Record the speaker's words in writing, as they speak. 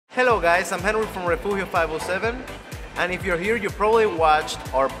Hello guys, I'm Henry from Refugio 507, and if you're here you probably watched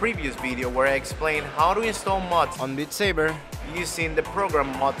our previous video where I explained how to install mods on Beat Saber using the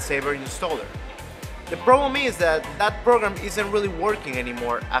program Beat Saber installer. The problem is that that program isn't really working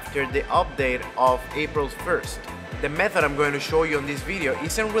anymore after the update of April 1st. The method I'm going to show you on this video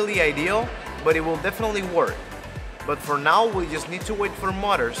isn't really ideal, but it will definitely work. But for now we just need to wait for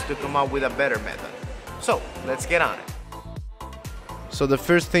modders to come up with a better method. So let's get on it. So the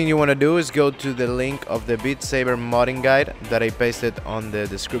first thing you want to do is go to the link of the Beat Saber modding guide that I pasted on the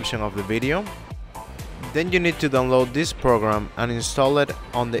description of the video. Then you need to download this program and install it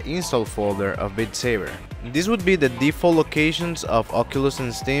on the install folder of Beat Saber. These would be the default locations of Oculus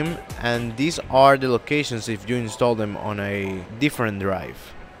and Steam, and these are the locations if you install them on a different drive.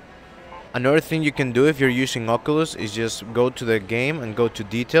 Another thing you can do if you're using Oculus is just go to the game and go to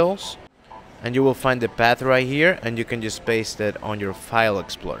details, and you will find the path right here, and you can just paste it on your file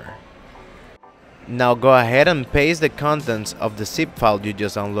explorer. Now go ahead and paste the contents of the zip file you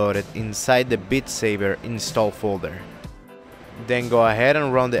just downloaded inside the Beat Saber install folder. Then go ahead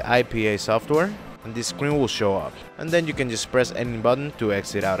and run the IPA software, and this screen will show up, and then you can just press any button to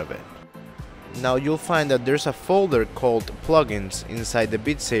exit out of it. Now you'll find that there's a folder called plugins inside the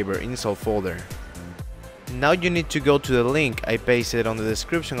Beat Saber install folder. Now you need to go to the link I pasted on the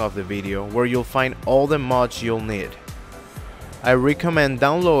description of the video where you'll find all the mods you'll need. I recommend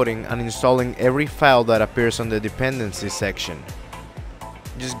downloading and installing every file that appears on the dependencies section.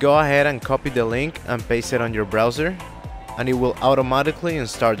 Just go ahead and copy the link and paste it on your browser, and it will automatically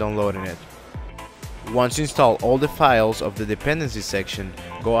start downloading it. Once you install all the files of the dependencies section,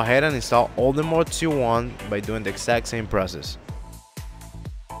 go ahead and install all the mods you want by doing the exact same process.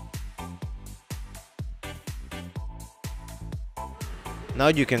 Now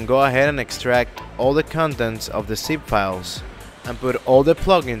you can go ahead and extract all the contents of the zip files and put all the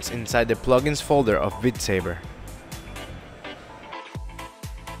plugins inside the plugins folder of Beat Saber.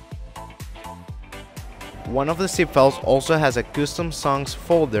 One of the zip files also has a custom songs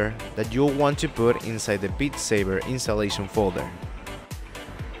folder that you'll want to put inside the Beat Saber installation folder.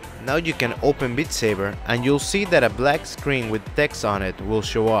 Now you can open Beat Saber and you'll see that a black screen with text on it will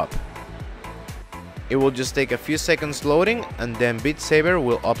show up. It will just take a few seconds loading, and then Beat Saber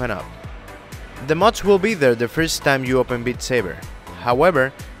will open up. The mods will be there the first time you open Beat Saber.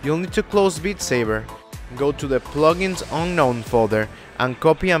 However, you'll need to close Beat Saber, go to the plugins unknown folder, and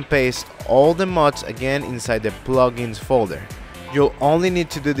copy and paste all the mods again inside the plugins folder. You'll only need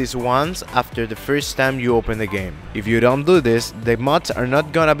to do this once after the first time you open the game. If you don't do this, the mods are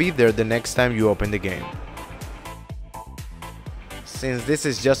not gonna be there the next time you open the game. Since this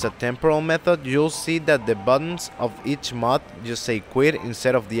is just a temporal method, you'll see that the buttons of each mod just say quit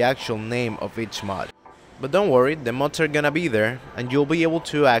instead of the actual name of each mod. But don't worry, the mods are gonna be there, and you'll be able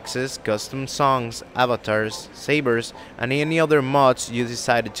to access custom songs, avatars, sabers, and any other mods you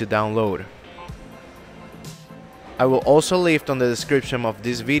decided to download. I will also leave on the description of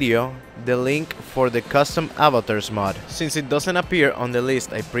this video the link for the custom avatars mod, since it doesn't appear on the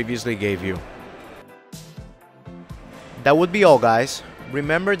list I previously gave you. That would be all, guys.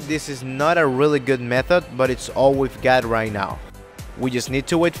 Remember, this is not a really good method, but it's all we've got right now. We just need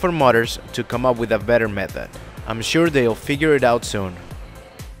to wait for modders to come up with a better method. I'm sure they'll figure it out soon.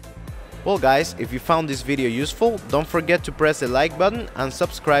 Well guys, if you found this video useful, don't forget to press the like button and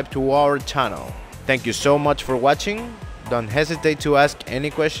subscribe to our channel. Thank you so much for watching. Don't hesitate to ask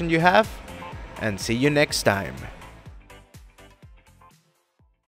any question you have, and see you next time.